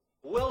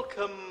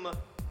Welcome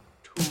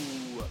to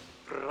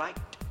Fright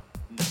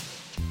Night.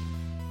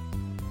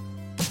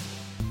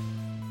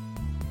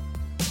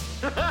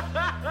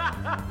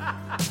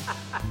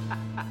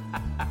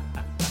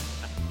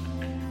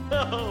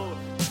 Oh,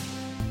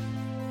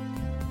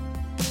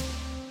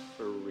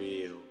 for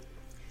real.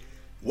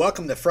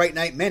 Welcome to Fright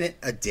Night Minute,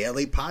 a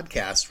daily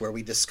podcast where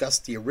we discuss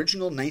the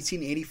original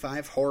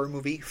 1985 horror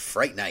movie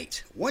Fright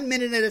Night, 1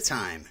 minute at a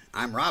time.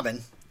 I'm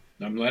Robin.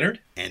 I'm Leonard.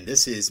 And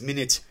this is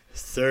minute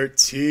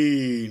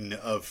 13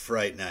 of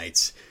Fright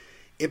Night.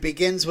 It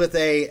begins with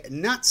a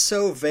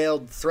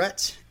not-so-veiled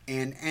threat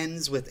and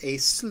ends with a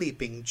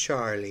sleeping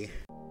Charlie.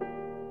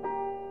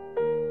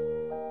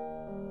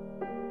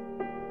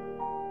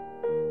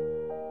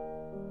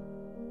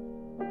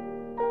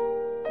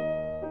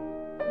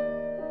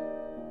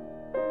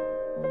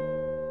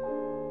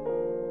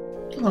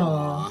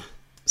 Aww.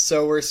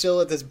 So we're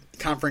still at this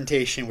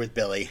confrontation with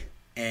Billy,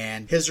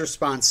 and his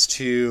response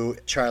to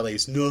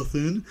Charlie's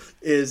nothing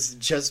is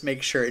just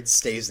make sure it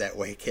stays that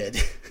way, kid.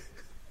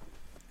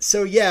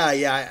 So yeah,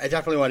 I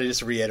definitely want to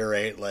just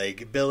reiterate,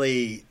 like,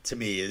 Billy, to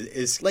me,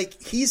 is like,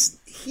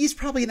 he's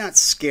probably not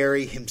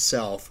scary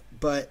himself,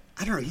 but,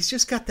 I don't know, he's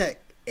just got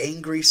that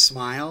angry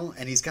smile,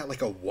 and he's got,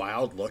 like, a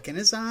wild look in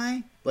his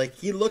eye. Like,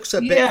 he looks a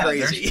bit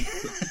crazy.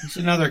 He's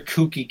another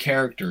kooky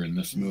character in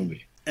this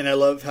movie. And I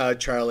love how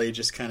Charlie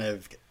just kind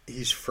of,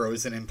 he's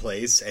frozen in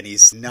place, and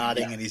he's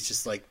nodding, and he's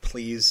just like,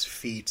 please,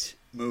 feet,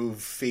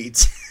 move,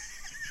 feet.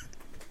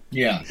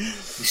 Yeah. He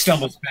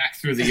stumbles back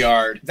through the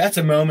yard. That's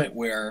a moment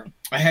where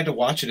I had to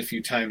watch it a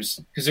few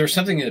times because there was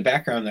something in the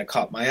background that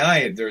caught my eye.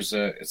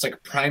 It's like a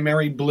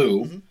primary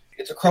blue. Mm-hmm.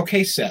 It's a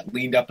croquet set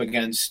leaned up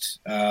against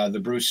the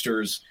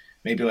Brewster's,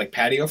 maybe like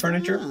patio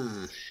furniture.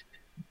 Ah.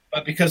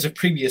 But because of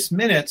previous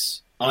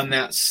minutes on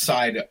that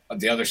side, of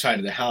the other side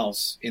of the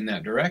house in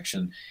that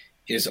direction,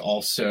 is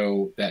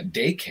also that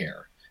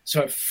daycare.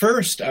 So at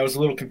first I was a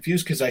little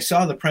confused because I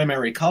saw the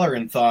primary color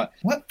and thought,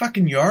 what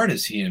fucking yard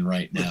is he in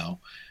right now?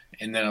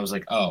 And then I was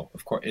like, oh,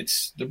 of course,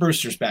 it's the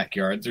Brewster's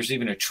backyard. There's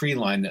even a tree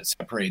line that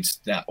separates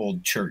that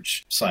old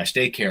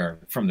church/daycare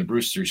from the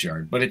Brewster's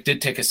yard. But it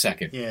did take a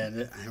second. Yeah,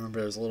 I remember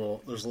there was a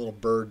little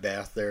bird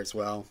bath there as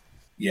well.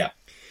 Yeah.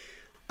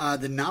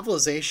 The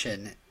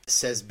novelization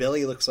says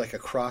Billy looks like a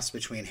cross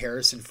between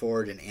Harrison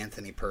Ford and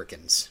Anthony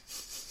Perkins.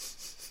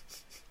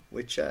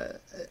 Which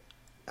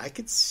I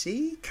could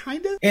see,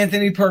 kind of.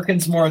 Anthony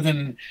Perkins more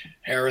than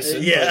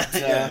Harrison.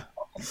 Yeah.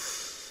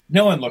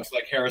 No one looks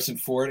like Harrison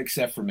Ford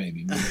except for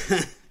maybe me.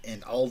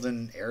 And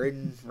Alden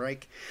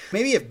Ehrenreich.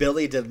 Maybe if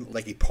Billy did,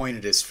 like, he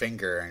pointed his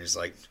finger and he's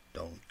like,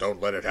 don't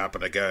let it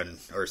happen again,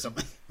 or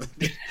something.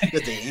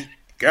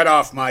 Get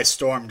off my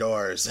storm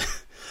doors.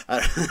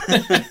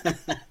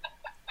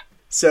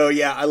 So,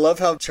 yeah, I love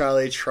how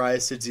Charlie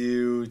tries to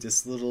do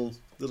this little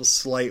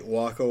slight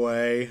walk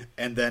away,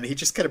 and then he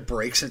just kind of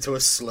breaks into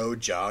a slow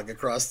jog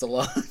across the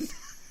lawn.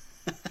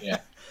 Yeah.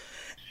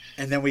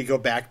 And then we go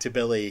back to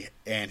Billy,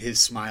 and his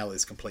smile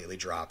is completely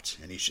dropped,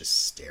 and he's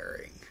just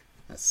staring.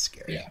 That's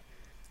scary. Yeah.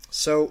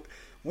 So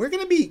we're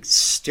going to be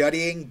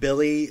studying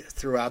Billy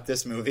throughout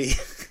this movie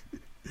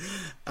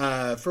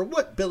for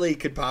what Billy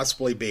could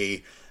possibly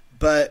be.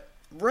 But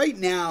right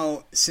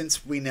now,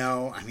 since we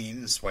know, I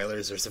mean,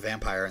 spoilers, there's a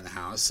vampire in the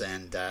house,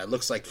 and it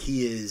looks like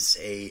he is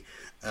a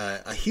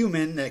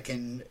human that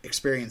can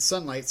experience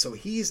sunlight, so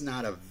he's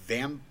not a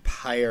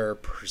vampire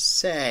per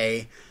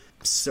se.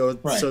 So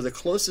the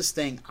closest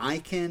thing I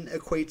can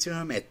equate to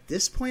him at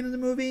this point in the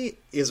movie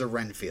is a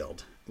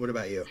Renfield. What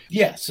about you?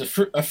 Yes,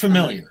 a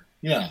familiar.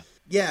 Yeah.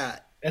 Yeah.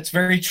 That's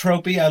very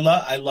tropey.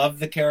 I love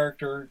the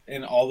character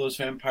in all those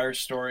vampire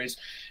stories.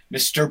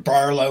 Mr.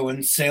 Barlow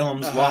in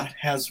Salem's Lot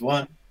has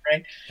one,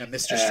 right?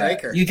 Mr.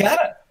 Stryker. You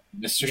gotta.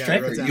 Mr.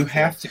 Stryker. You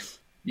have to.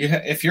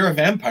 If you're a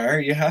vampire,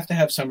 you have to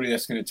have somebody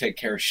that's going to take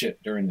care of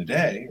shit during the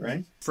day,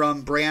 right?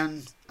 From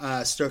Bram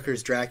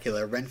Stoker's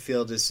Dracula,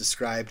 Renfield is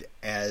described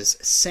as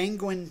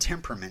sanguine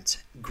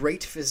temperament,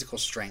 great physical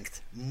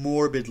strength,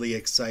 morbidly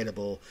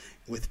excitable,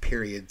 with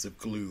periods of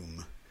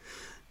gloom.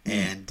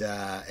 And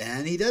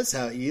he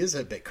is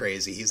a bit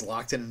crazy. He's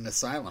locked in an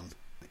asylum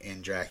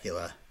in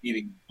Dracula,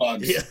 eating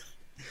bugs. Yeah.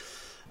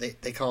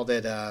 They called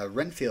it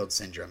Renfield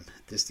syndrome.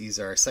 These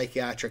are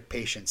psychiatric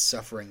patients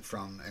suffering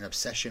from an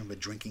obsession with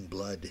drinking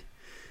blood.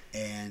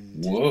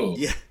 And whoa.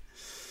 Yeah,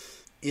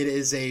 it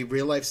is a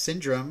real-life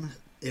syndrome.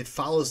 It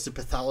follows the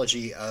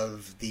pathology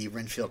of the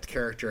Renfield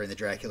character in the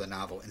Dracula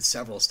novel in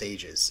several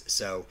stages.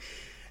 So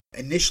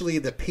initially,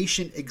 the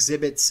patient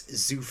exhibits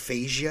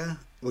zoophagia,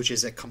 which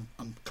is a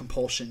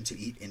compulsion to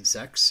eat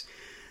insects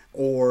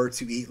or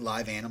to eat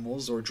live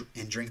animals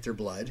and drink their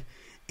blood.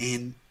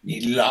 And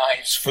he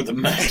lies for the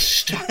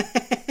master.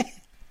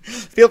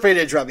 Feel free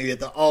to interrupt me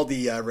with all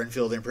the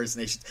Renfield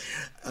impersonations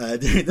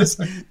during this.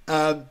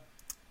 And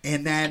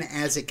then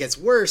as it gets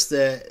worse,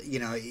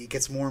 it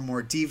gets more and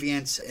more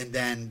deviant, and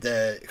then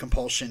the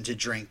compulsion to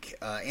drink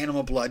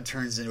animal blood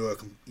turns into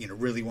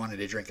really wanting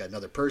to drink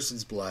another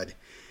person's blood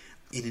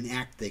in an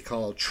act they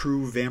call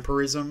true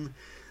vampirism,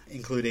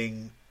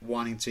 including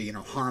wanting to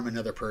harm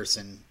another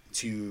person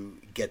to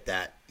get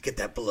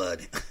that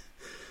blood.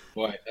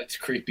 Boy, that's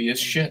creepy as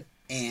shit.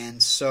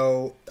 And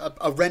so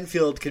a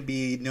Renfield could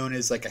be known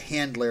as like a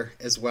handler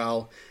as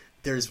well.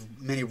 There's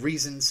many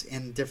reasons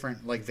in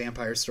different like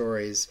vampire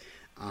stories.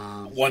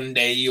 One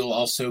day you'll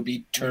also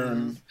be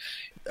turned.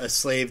 A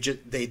slave,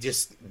 they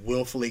just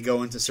willfully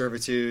go into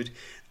servitude.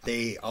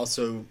 They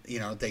also,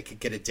 they could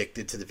get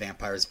addicted to the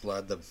vampire's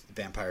blood, the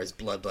vampire's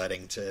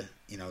bloodletting to,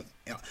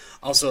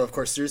 Also, of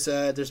course,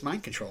 there's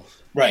mind control.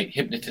 Right,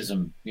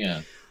 hypnotism,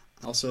 yeah.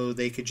 Also,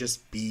 they could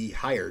just be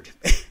hired.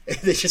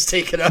 They just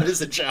take it out as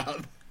a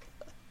job.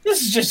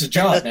 This is just a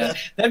job, man.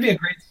 That'd be a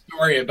great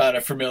story about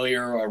a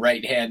familiar or a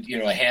right hand,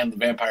 a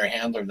vampire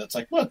handler that's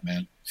like, look,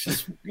 man, it's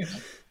just,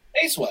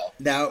 pays well.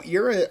 Now,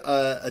 you're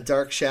a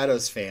Dark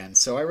Shadows fan,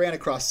 so I ran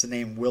across the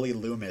name Willie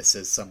Loomis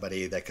as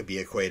somebody that could be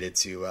equated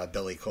to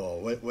Billy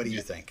Cole. What do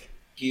you think?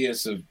 He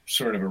is a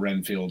sort of a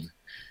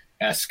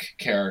Renfield-esque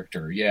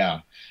character,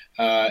 yeah.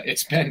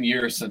 It's been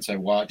years since I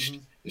watched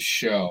the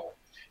show,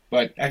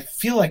 but I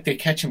feel like they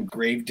catch him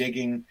grave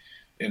digging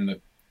in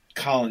the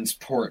Collins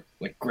Port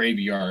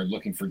graveyard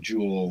looking for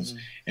jewels,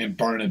 and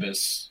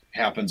Barnabas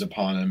happens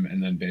upon him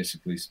and then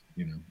basically,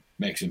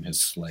 makes him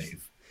his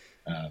slave.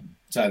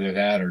 It's either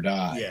that or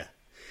die. Yeah.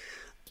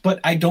 But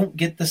I don't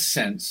get the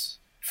sense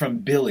from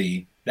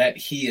Billy that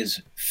he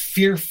is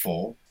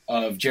fearful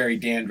of Jerry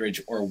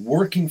Dandridge or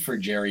working for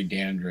Jerry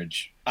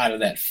Dandridge out of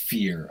that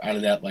fear, out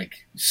of that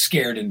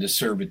scared into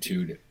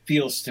servitude. It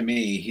feels to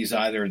me he's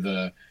either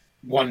the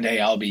one day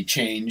I'll be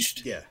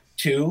changed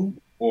to,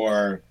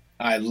 or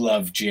I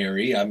love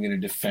Jerry, I'm going to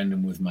defend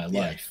him with my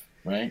life,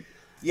 right?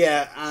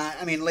 Yeah,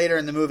 later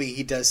in the movie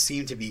he does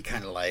seem to be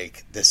kind of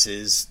like, this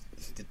is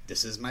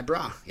my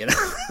bra,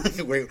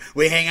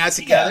 we hang out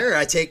together. Yeah.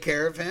 I take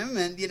care of him,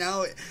 and he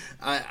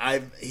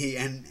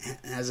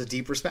has a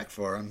deep respect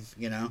for him.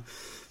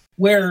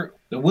 Where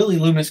the Willie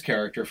Loomis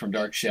character from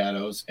Dark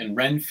Shadows and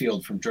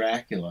Renfield from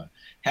Dracula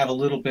have a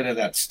little bit of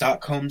that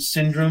Stockholm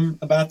syndrome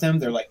about them.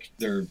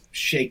 They're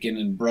shaken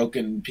and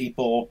broken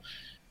people.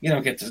 You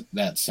don't get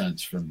that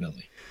sense from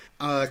Billy.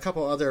 A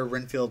couple other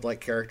Renfield-like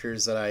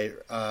characters that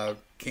I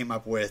came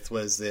up with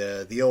was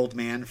the old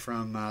man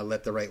from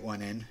Let the Right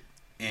One In.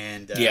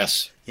 And,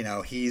 yes,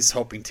 he's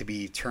hoping to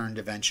be turned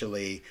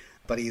eventually,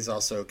 but he's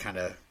also kind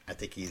of, I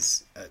think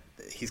he's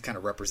kind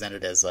of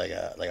represented as like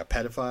a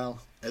pedophile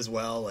as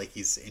well. Like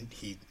he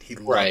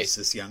loves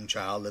this young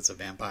child that's a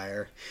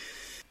vampire.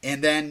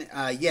 And then,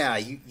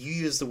 you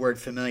use the word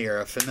familiar.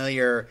 A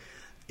familiar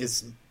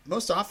is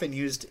most often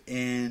used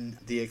in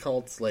the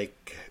occult,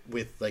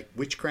 with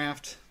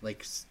witchcraft,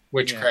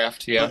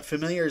 witchcraft. Yeah. But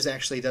familiars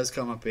actually does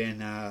come up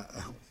in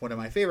one of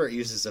my favorite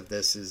uses of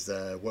this is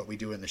What We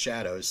Do in the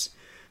Shadows.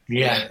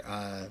 Yeah.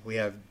 Where, we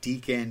have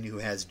Deacon who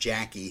has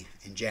Jackie,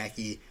 and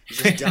Jackie is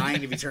just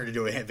dying to be turned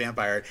into a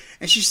vampire,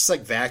 and she's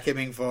just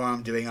vacuuming for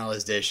him, doing all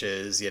his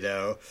dishes,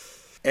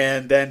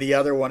 And then the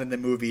other one in the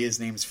movie, his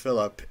name's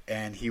Philip,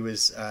 and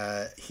he's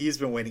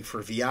been waiting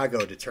for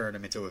Viago to turn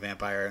him into a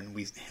vampire, and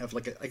we have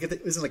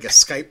it wasn't a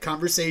Skype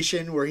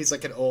conversation where he's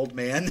an old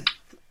man.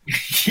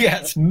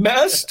 Yes,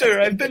 master,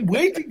 I've been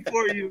waiting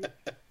for you.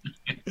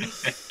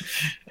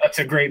 That's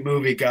a great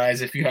movie,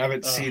 guys. If you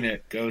haven't seen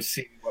it, go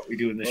see What We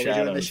Do in the Shadows. What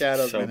We Do in the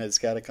Shadows, man. It's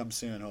got to come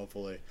soon,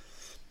 hopefully.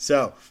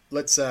 So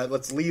let's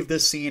leave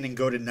this scene and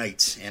go to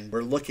night, and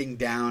we're looking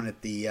down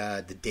at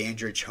the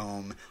Dandridge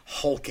home,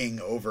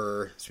 hulking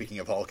over. Speaking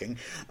of hulking,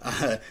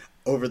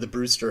 over the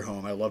Brewster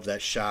home. I love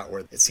that shot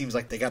where it seems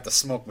like they got the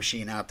smoke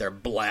machine out there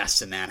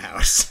blasting that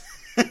house.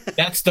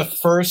 That's the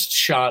first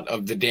shot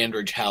of the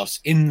Dandridge house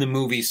in the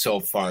movie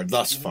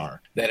thus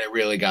far, that I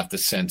really got the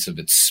sense of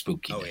its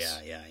spookiness.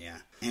 Oh yeah.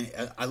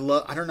 And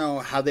I don't know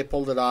how they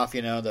pulled it off,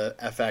 the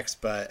FX,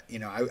 but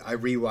I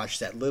rewatched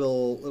that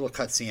little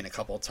cutscene a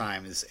couple of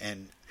times,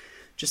 and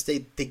just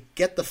they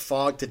get the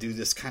fog to do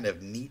this kind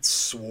of neat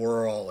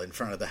swirl in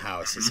front of the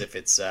house, as if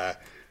it's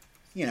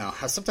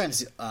how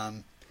sometimes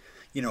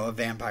a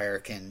vampire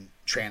can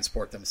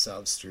transport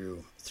themselves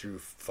through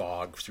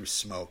fog, through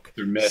smoke,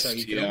 through mist. So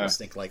you can almost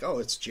think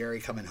it's Jerry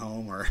coming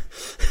home or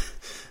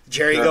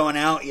Jerry going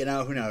out.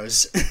 Who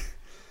knows.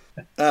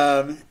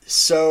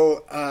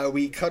 So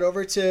we cut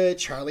over to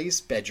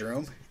Charlie's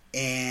bedroom,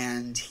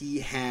 and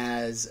he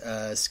has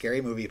a scary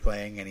movie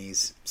playing, and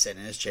he's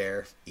sitting in his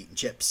chair eating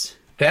chips.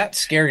 That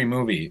scary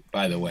movie,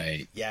 by the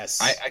way.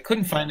 Yes. I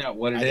couldn't find out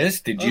what it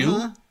is. Did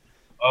you?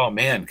 Oh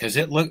man, because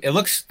it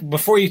looks,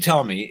 before you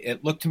tell me,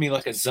 it looked to me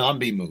like a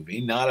zombie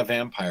movie, not a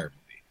vampire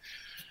movie.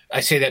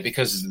 I say that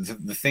because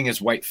the thing is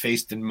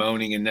white-faced and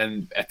moaning, and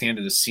then at the end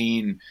of the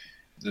scene,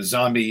 the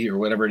zombie or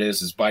whatever it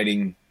is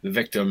biting the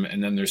victim,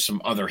 and then there's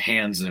some other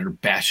hands that are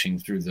bashing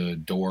through the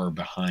door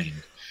behind.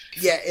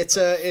 Yeah, it's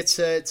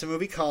a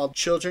movie called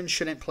Children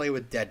Shouldn't Play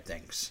with Dead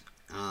Things.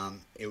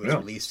 It was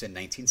released in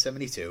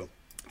 1972,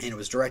 and it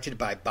was directed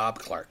by Bob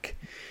Clark.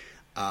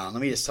 Let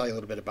me just tell you a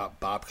little bit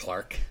about Bob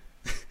Clark.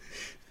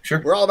 Sure.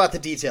 We're all about the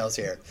details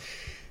here.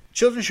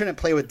 Children Shouldn't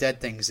Play with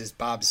Dead Things is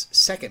Bob's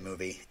second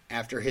movie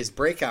after his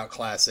breakout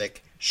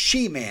classic,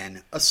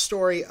 She-Man, A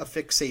Story of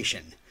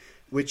Fixation.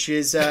 which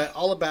is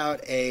all about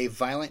a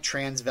violent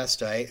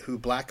transvestite who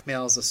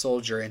blackmails a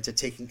soldier into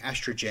taking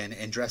estrogen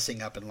and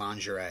dressing up in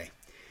lingerie.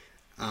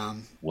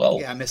 Whoa.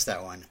 Yeah, I missed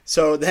that one.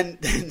 So then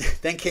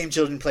came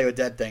Children Play with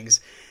Dead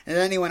Things, and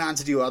then he went on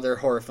to do other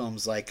horror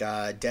films like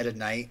Dead at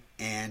Night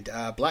and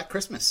Black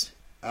Christmas.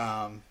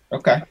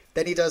 Okay.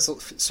 Then he does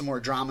some more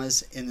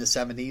dramas in the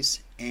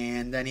 70s,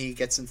 and then he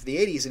gets into the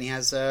 80s, and he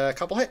has a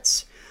couple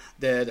hits.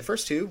 The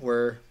first two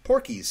were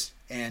Porky's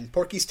and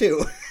Porky's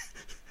 2.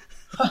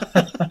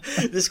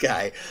 This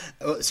guy.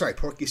 Oh, sorry,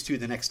 Porky's 2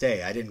 the next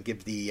day. I didn't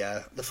give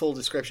the full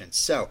description.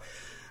 So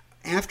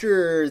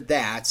after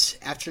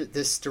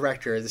this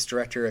director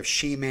of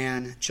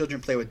She-Man,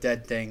 Children Play with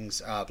Dead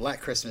Things,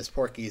 Black Christmas,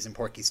 Porky's, and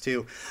Porky's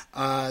 2,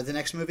 the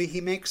next movie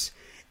he makes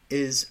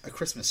is A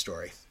Christmas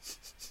Story.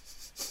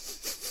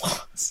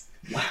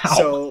 Wow.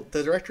 So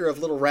the director of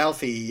Little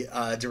Ralphie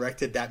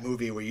directed that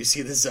movie where you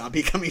see the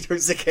zombie coming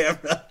towards the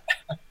camera.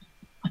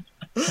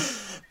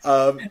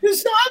 The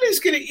zombie's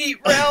going to eat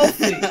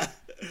Ralphie.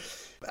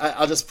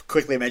 I'll just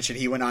quickly mention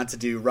he went on to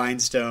do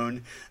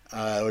Rhinestone,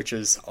 which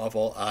is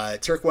awful.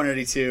 Turk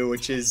 182,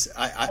 which is...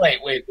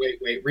 Wait.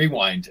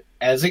 Rewind.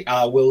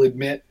 I will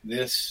admit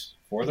this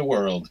for the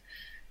world.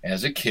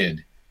 As a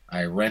kid,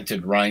 I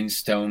rented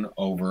Rhinestone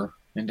over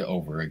and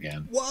over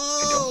again.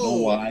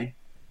 Whoa!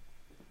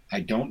 I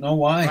don't know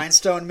why.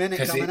 Rhinestone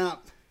Minute coming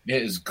up.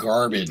 It is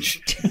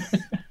garbage.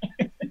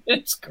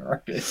 It's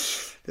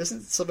garbage.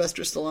 Doesn't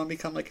Sylvester Stallone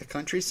become like a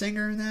country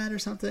singer in that or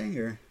something?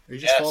 Or he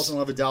just falls in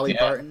love with Dolly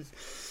Parton?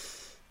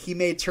 He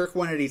made Turk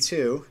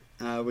 182,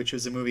 which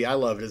was a movie I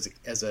loved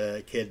as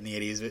a kid in the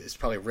 80s. It's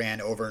probably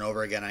ran over and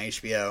over again on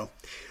HBO.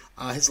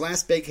 His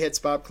last big hits,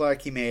 Bob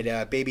Clark, he made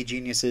Baby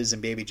Geniuses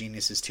and Baby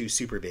Geniuses 2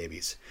 Super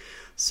Babies.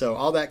 So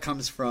all that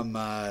comes from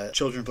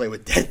Children Play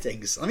with Dead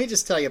Things. Let me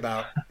just tell you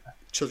about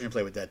Children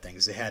Play with Dead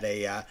Things. They had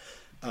a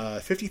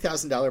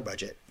 $50,000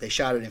 budget. They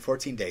shot it in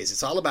 14 days.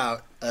 It's all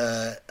about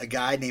a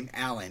guy named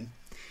Alan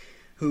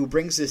who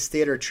brings this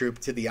theater troupe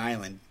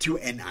to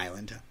an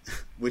island,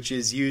 which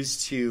is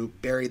used to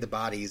bury the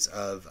bodies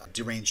of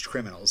deranged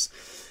criminals.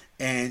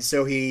 And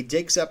so he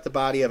digs up the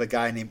body of a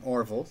guy named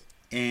Orville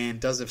and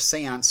does a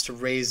seance to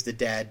raise the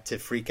dead to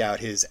freak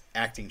out his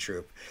acting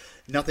troupe.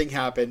 Nothing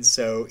happens,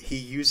 so he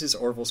uses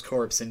Orville's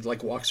corpse and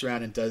walks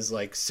around and does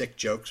sick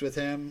jokes with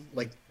him,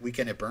 like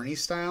Weekend at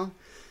Bernie's style.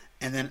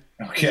 And then,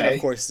 of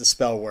course, the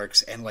spell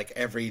works, and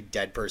every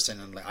dead person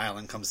on the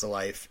island comes to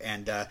life.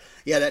 And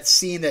that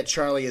scene that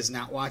Charlie is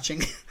not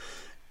watching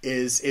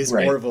is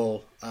right.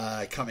 Orville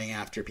coming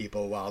after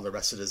people while the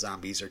rest of the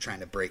zombies are trying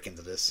to break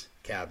into this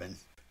cabin.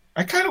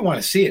 I kind of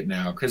want to see it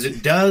now because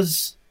it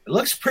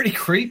looks pretty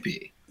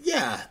creepy.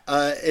 Yeah,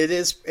 it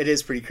is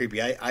pretty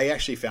creepy. I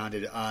actually found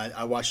it.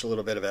 I watched a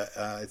little bit of it.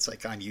 It's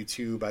on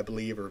YouTube, I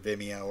believe, or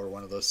Vimeo, or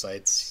one of those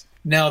sites.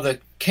 Now the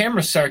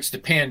camera starts to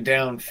pan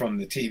down from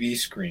the TV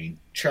screen.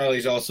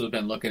 Charlie's also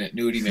been looking at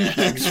nudie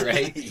mags,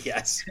 right?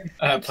 Yes.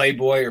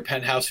 Playboy or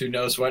Penthouse, who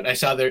knows what. I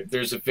saw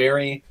there's a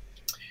very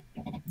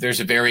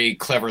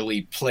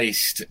cleverly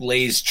placed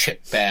Lay's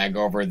chip bag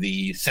over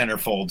the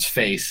centerfold's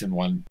face in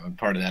one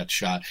part of that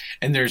shot.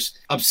 And there's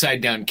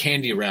upside down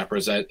candy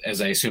wrappers,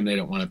 as I assume they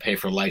don't want to pay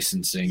for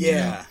licensing. Yeah. You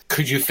know?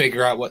 Could you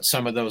figure out what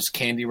some of those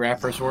candy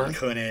wrappers were? I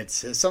couldn't.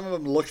 Some of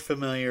them looked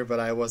familiar,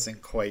 but I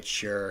wasn't quite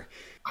sure.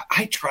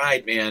 I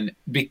tried, man.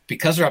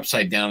 Because they're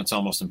upside down, it's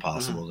almost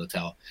impossible to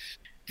tell.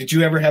 Did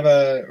you ever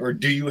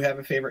do you have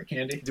a favorite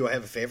candy? Do I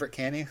have a favorite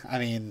candy? I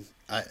mean,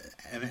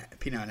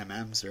 peanut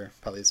M&Ms are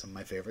probably some of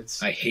my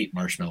favorites. I hate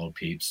Marshmallow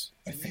Peeps.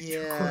 I think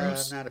they're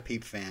gross. I'm not a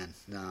Peep fan,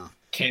 no.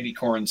 Candy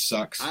corn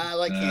sucks. I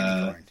like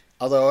candy corn.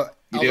 Although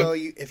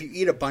if you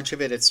eat a bunch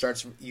of it,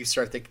 you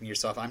start thinking to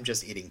yourself, I'm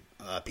just eating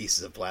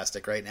pieces of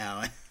plastic right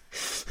now.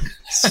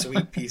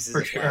 Sweet pieces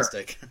of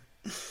plastic.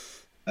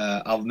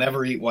 I'll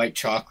never eat white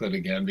chocolate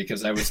again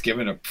because I was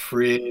given a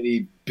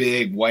pretty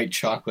big white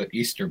chocolate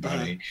Easter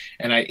bunny,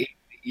 and I ate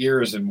both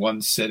ears in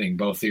one sitting,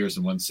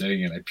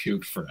 and I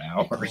puked for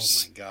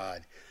hours. Oh my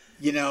God!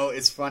 You know,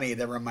 it's funny.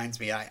 That reminds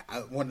me.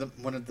 One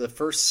of the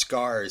first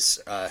scars.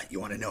 You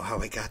want to know how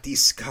I got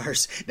these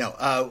scars? No.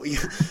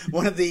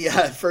 One of the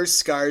first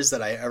scars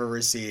that I ever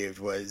received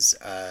was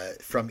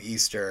from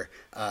Easter.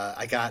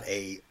 I got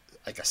a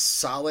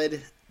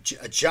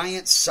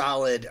giant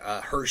solid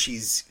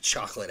Hershey's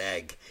chocolate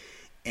egg,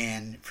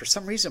 and for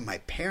some reason my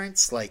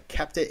parents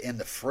kept it in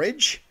the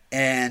fridge,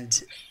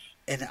 and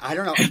I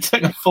don't know. It's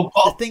like a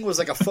football. The thing was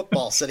like a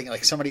football sitting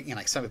somebody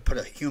put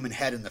a human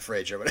head in the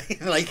fridge or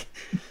whatever.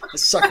 The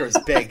sucker was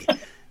big,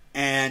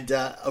 and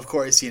of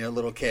course,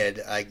 little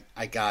kid,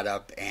 I got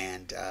up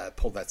and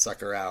pulled that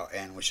sucker out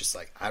and was just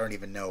I don't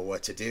even know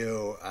what to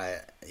do.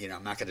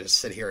 I'm not going to just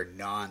sit here and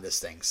gnaw on this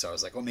thing. So I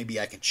was like, well, maybe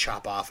I can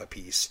chop off a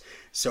piece.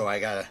 So I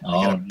got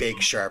a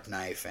big sharp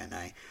knife, and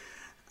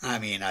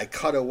I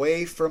cut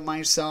away from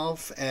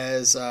myself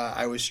as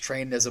I was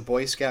trained as a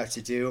Boy Scout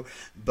to do,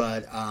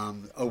 but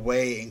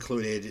away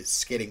included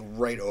skating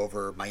right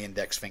over my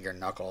index finger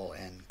knuckle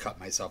and cut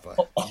myself a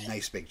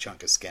nice big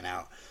chunk of skin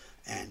out.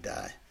 And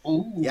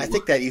I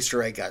think that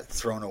Easter egg got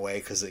thrown away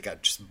because it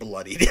got just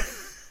bloodied.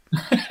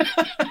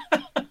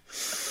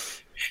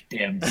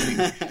 Damn.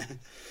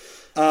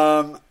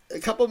 A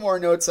couple more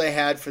notes I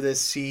had for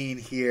this scene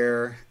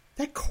here.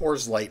 That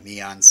Coors Light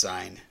neon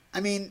sign. I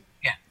mean,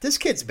 Yeah. this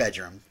kid's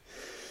bedroom.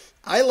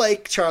 I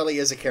like Charlie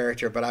as a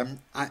character, but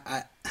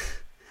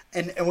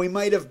and we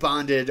might have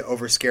bonded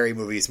over scary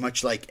movies,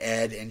 much like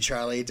Ed and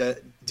Charlie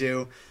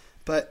do.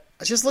 But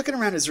just looking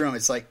around his room,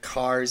 it's like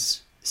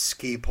cars,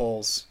 ski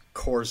poles,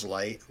 Coors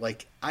Light.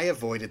 Like, I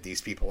avoided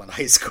these people in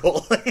high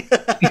school.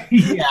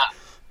 Yeah.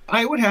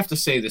 I would have to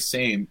say the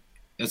same.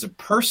 As a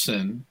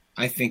person,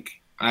 I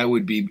think I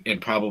would be,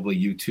 and probably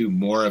you too,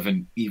 more of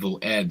an evil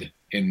Ed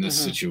in this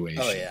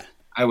situation. Oh, yeah.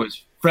 I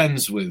was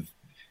friends with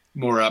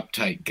more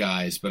uptight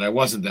guys, but I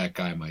wasn't that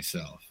guy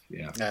myself.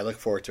 Yeah. I look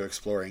forward to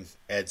exploring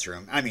Ed's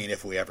room. I mean,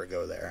 if we ever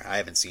go there. I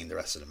haven't seen the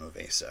rest of the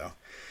movie, so.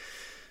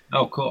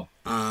 Oh, cool.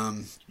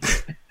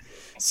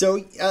 So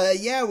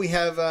we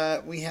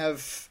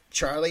have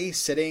Charlie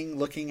sitting,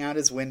 looking out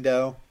his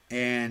window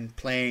and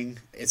playing.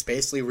 It's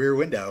basically Rear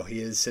Window. He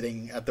is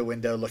sitting at the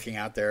window, looking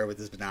out there with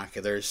his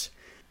binoculars,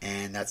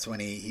 and that's when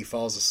he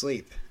falls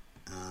asleep.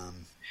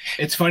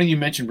 It's funny you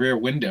mentioned Rear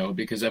Window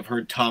because I've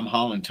heard Tom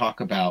Holland talk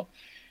about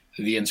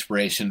the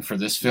inspiration for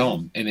this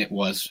film, and it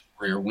was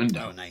Rear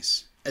Window. Oh,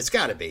 nice. It's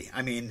got to be.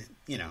 I mean,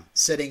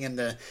 sitting in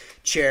the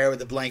chair with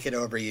the blanket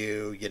over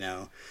you,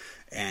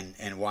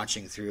 and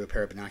watching through a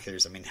pair of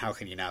binoculars. I mean, how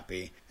can you not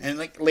be? And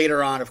like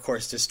later on, of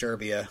course,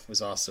 Disturbia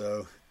was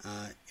also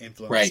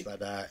influenced by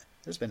that.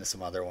 There's been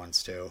some other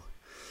ones too.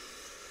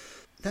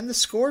 Then the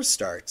score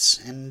starts,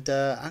 and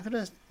I'm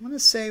gonna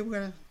say we're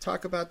gonna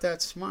talk about that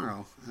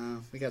tomorrow.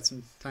 We got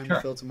some time to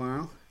fill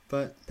tomorrow,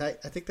 but I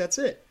think that's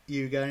it.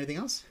 You got anything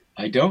else?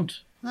 I don't.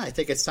 I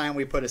think it's time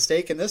we put a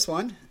stake in this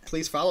one.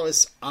 Please follow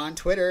us on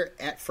Twitter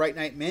at Fright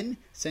Night Min.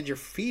 Send your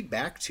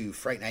feedback to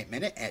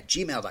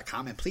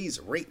frightnightminute@gmail.com, and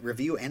please rate,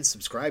 review, and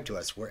subscribe to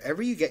us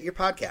wherever you get your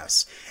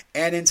podcasts.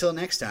 And until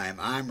next time,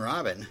 I'm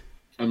Robin.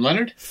 I'm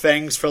Leonard.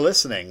 Thanks for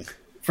listening.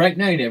 Fright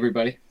Night,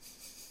 everybody.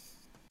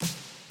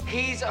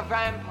 He's a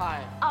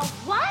vampire. A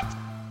what?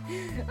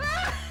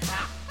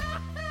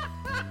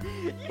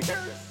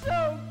 You're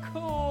so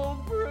cool,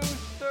 Bruce.